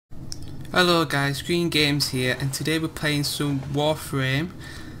Hello guys, Green Games here, and today we're playing some Warframe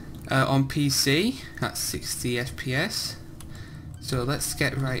on PC at 60 FPS. So let's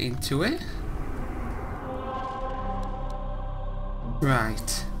get right into it.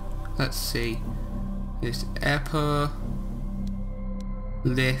 Right, let's see. There's Airpo,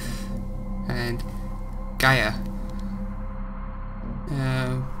 Lith, and Gaia.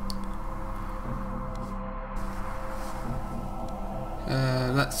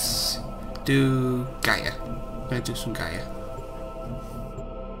 Let's do Gaia. I'm gonna do some Gaia.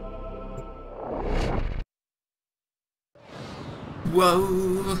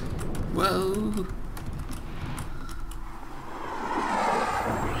 Whoa! Whoa!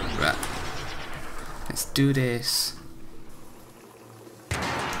 Right. Let's do this.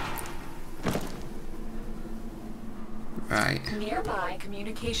 Right. Nearby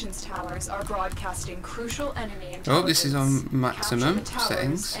communications towers are broadcasting crucial enemy intelligence. Oh, this is on maximum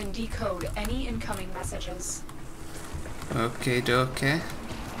settings. And decode any incoming messages. Okay, okay.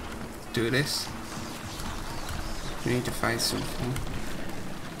 Do this. We need to find something.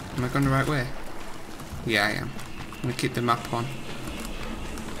 Am I going the right way? Yeah, I am. I'm gonna keep the map on.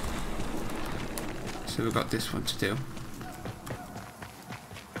 So we've got this one to do.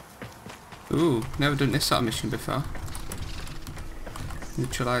 Ooh, never done this sort of mission before.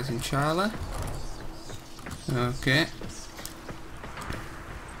 Neutralizing Charlie. Okay.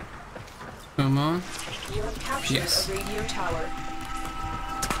 Come on. You have captured a radio tower.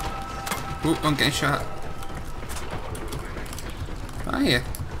 Ooh, I'm getting shot. Are you?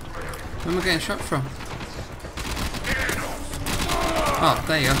 Where am I getting shot from? Oh,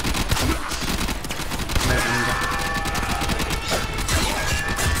 there you go.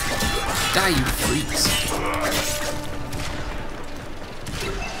 Die, you freaks.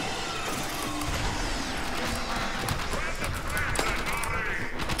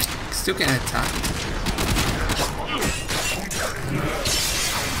 Still getting attacked.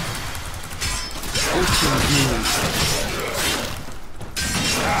 Ultimate move.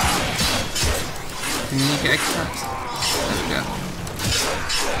 Can you get attacked? There we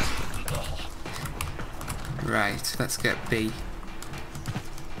go. Right, let's get B.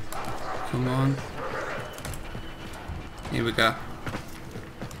 Come on. Here we go.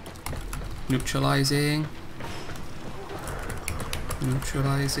 Neutralizing.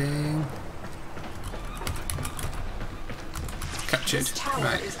 Neutralizing. Captured. This tower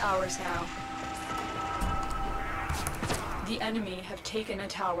right. is ours now. The enemy have taken a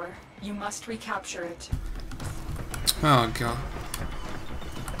tower. You must recapture it. Oh god.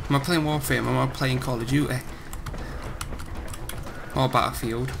 Am I playing Warframe? Am I playing Call of Duty? Or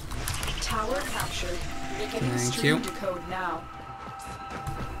Battlefield? Tower captured. Beginning Thank you. stream decode now.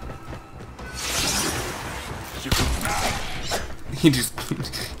 he just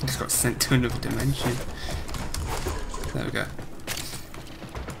got sent to another dimension. There we go.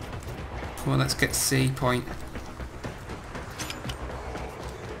 Come on, let's get C point.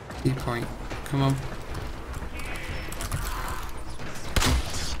 C point. Come on.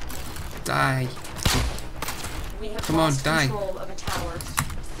 Die. We have Come on, lost die. control of a tower.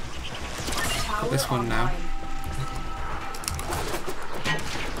 Tower This one now. online.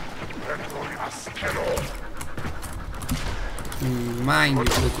 Mine, you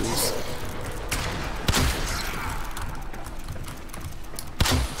buggles.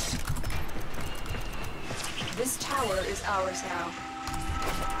 This tower is ours now.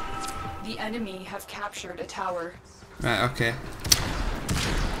 The enemy have captured a tower. Right, okay.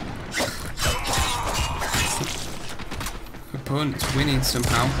 Opponent's winning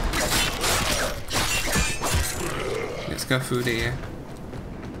somehow. Let's go through here.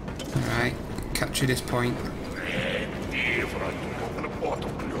 Alright, capture this point.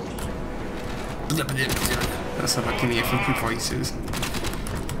 That's how I can hear from voices.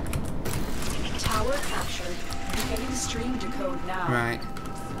 Tower captured. Beginning stream decode now. Right.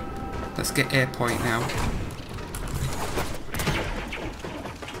 Let's get air point now.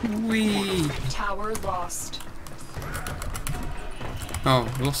 Whee! Tower lost.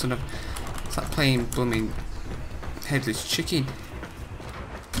 Oh, lost another. It's like playing blooming headless chicken.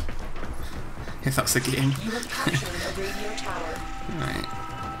 If that's a game. You have captured a radio tower. Right.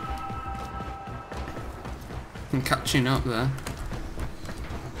 I'm catching up there.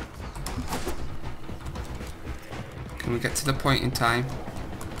 Can we get to the point in time?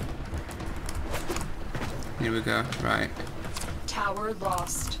 Here we go. Right. Tower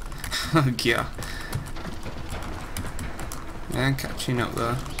lost. Oh yeah. I'm catching up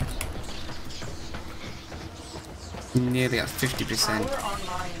there. Nearly at 50%. Tower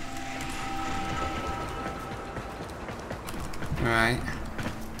online. Right.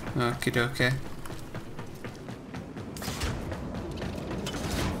 Okie dokie.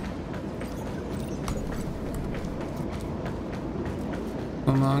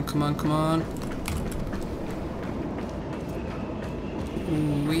 Come on, come on, come on.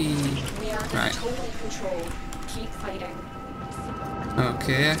 Wee. We are in Right. total control. Keep fighting.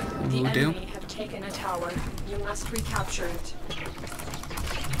 Okay, The we'll do. enemy have taken a tower. You must recapture it.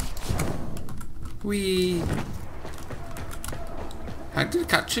 Wee. How did I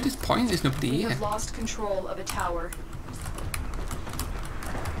capture this point? There's nobody We here. have lost control of a tower.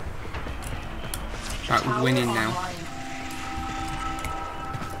 Right, we're Tower winning now. online.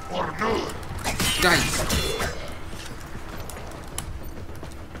 Guys!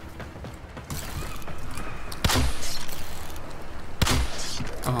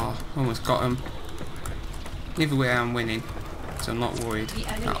 Oh, almost got him. Either way, I'm winning, so I'm not worried The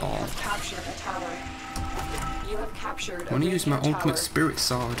enemy at all. have captured a tower. You have captured I want to use my radio ultimate tower. spirit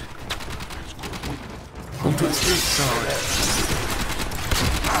sword. Ultimate spirit sword.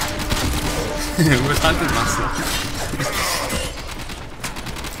 Was that the master?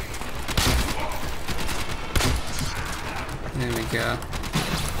 There we go.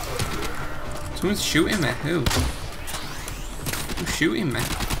 Someone's shooting me. Who? Who's shooting me?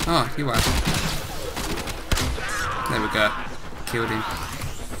 Oh, you are. There we go. Killed him.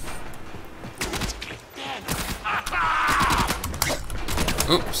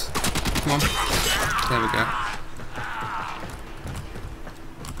 Oops. Come on. There we go.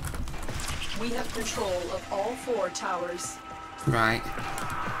 We have control of all 4 towers. Right.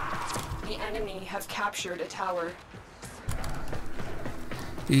 The enemy have captured a tower.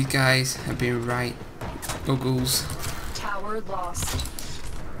 You guys have been right. Uggles. Tower lost.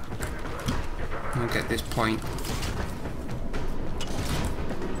 I'll get this point.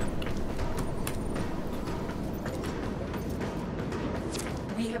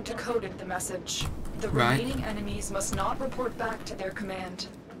 We have decoded the message. The Right. remaining enemies must not report back to their command.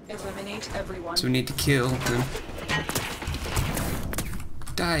 Eliminate everyone. So we need to kill them.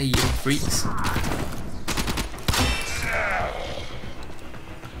 Die, you freaks.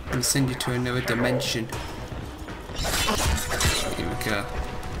 And send you to another dimension. Here we go.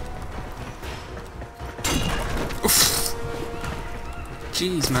 Oof.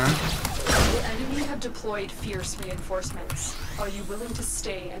 Jeez, man. The enemy have deployed fierce reinforcements. Are you willing to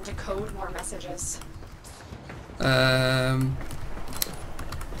stay and decode more messages?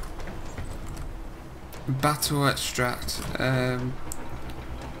 Battle extract.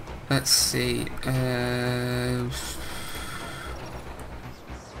 Let's see.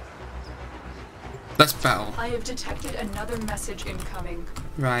 Let's battle. I have detected another message incoming.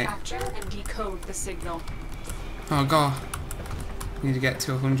 Right. Capture and decode the signal. Oh god. Need to get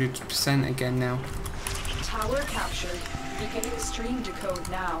to 100% again now. Tower captured. Beginning stream decode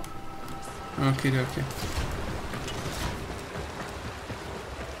now. Okay, okay.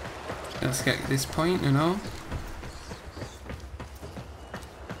 Let's get this point and all.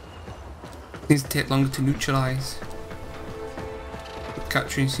 Needs to take longer to neutralise.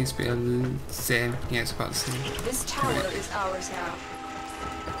 Capturing seems to be the same. Yeah, it's about the same. This tower is ours now.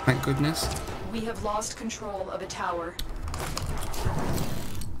 Thank goodness. We have lost control of a tower.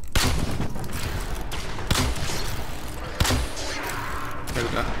 There we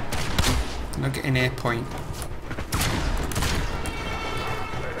go. Now get an air point.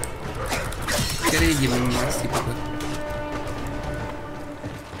 Get in, you nasty bugger.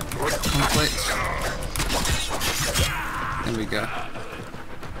 Conflict. There we go.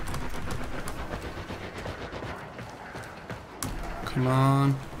 Come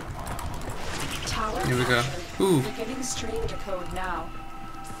on. Tower Here we go. captured. Ooh. Beginning stream decode now.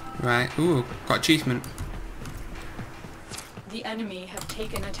 Right. Ooh, got achievement. The enemy have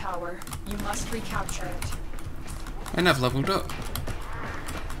taken a tower. You must recapture it. And I've leveled up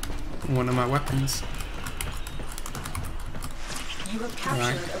one of my weapons. You have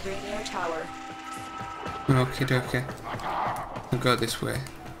captured a radio tower. Okay, okay. I'll go this way.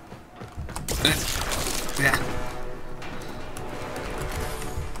 Yeah.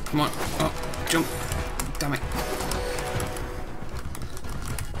 Come on. Oh, jump. Damn it.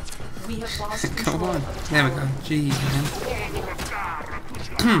 We have lost Come control on. of the There we tower. go. Jeez, man.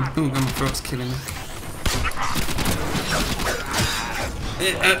 Ooh, my throat's killing me.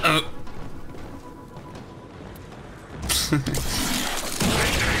 Uh-oh.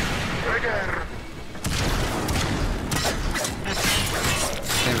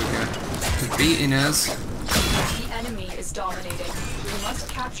 There we go. He's beating us. The enemy is dominating. We must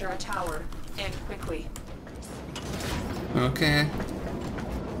capture a tower, and quickly. Okay.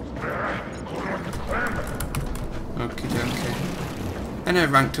 Okay, okay. And I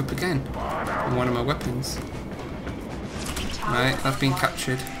ranked up again on one of my weapons. Right, I've been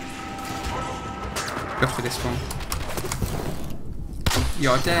captured. Go for this one.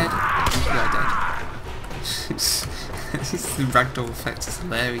 You're dead. You're dead. The ragdoll effect is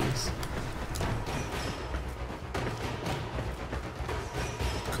hilarious.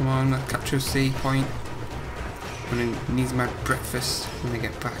 Come on, I'll capture a C point. I'm gonna need my breakfast when I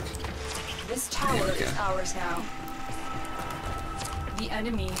get back. This tower is ours now. The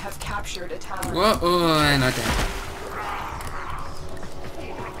enemy have captured a tower. Whoa, oh, and I died.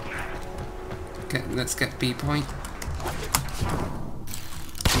 Let's get B point.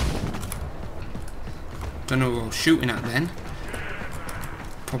 Don't know who I was shooting at then.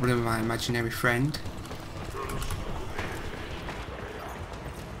 Probably my imaginary friend.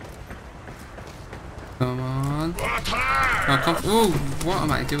 Come on. Oh, what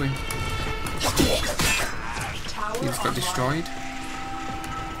am I doing? He just got destroyed.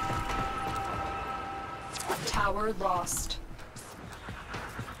 Tower lost.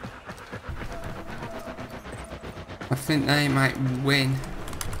 I think they might win,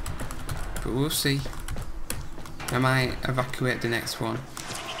 but we'll see. I might evacuate the next one.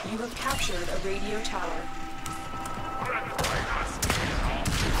 You have captured a radio tower.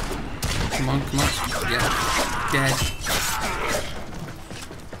 Come on, come on. Yeah. Dead.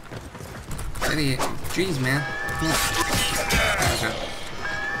 Idiot. Jeez, man. Come on. There we go.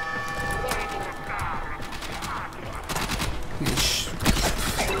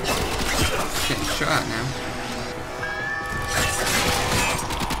 Getting shot at now.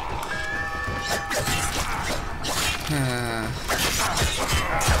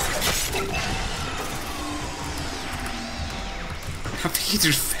 I think he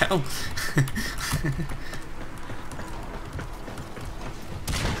just fell.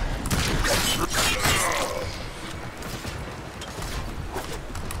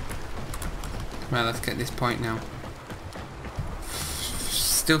 Right, let's get this point now.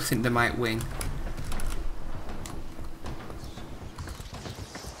 Still think they might win.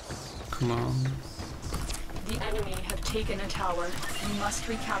 Come on. The enemy have taken a tower. You must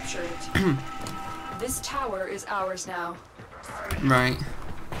recapture it. This tower is ours now. Right.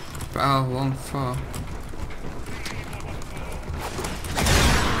 But how long for?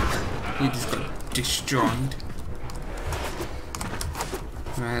 He just got destroyed.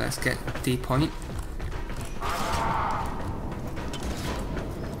 Right, let's get D point.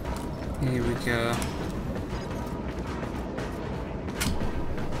 Here we go.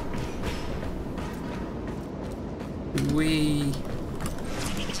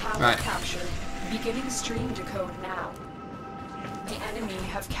 Tower captured. Beginning stream decode now. The enemy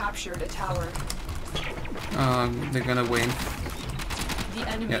have captured a tower. They're gonna win. The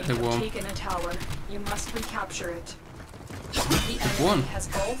enemy have taken a tower. You must recapture it. The enemy has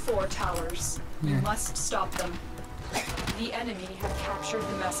all 4 towers. You must stop them. The enemy have captured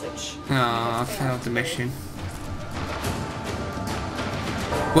the message. I failed the mission.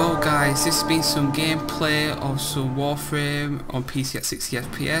 Well guys, this has been some gameplay of some Warframe on PC at 60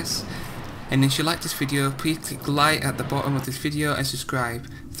 FPS. And if you like this video, please click like at the bottom of this video and subscribe.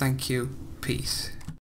 Thank you. Peace.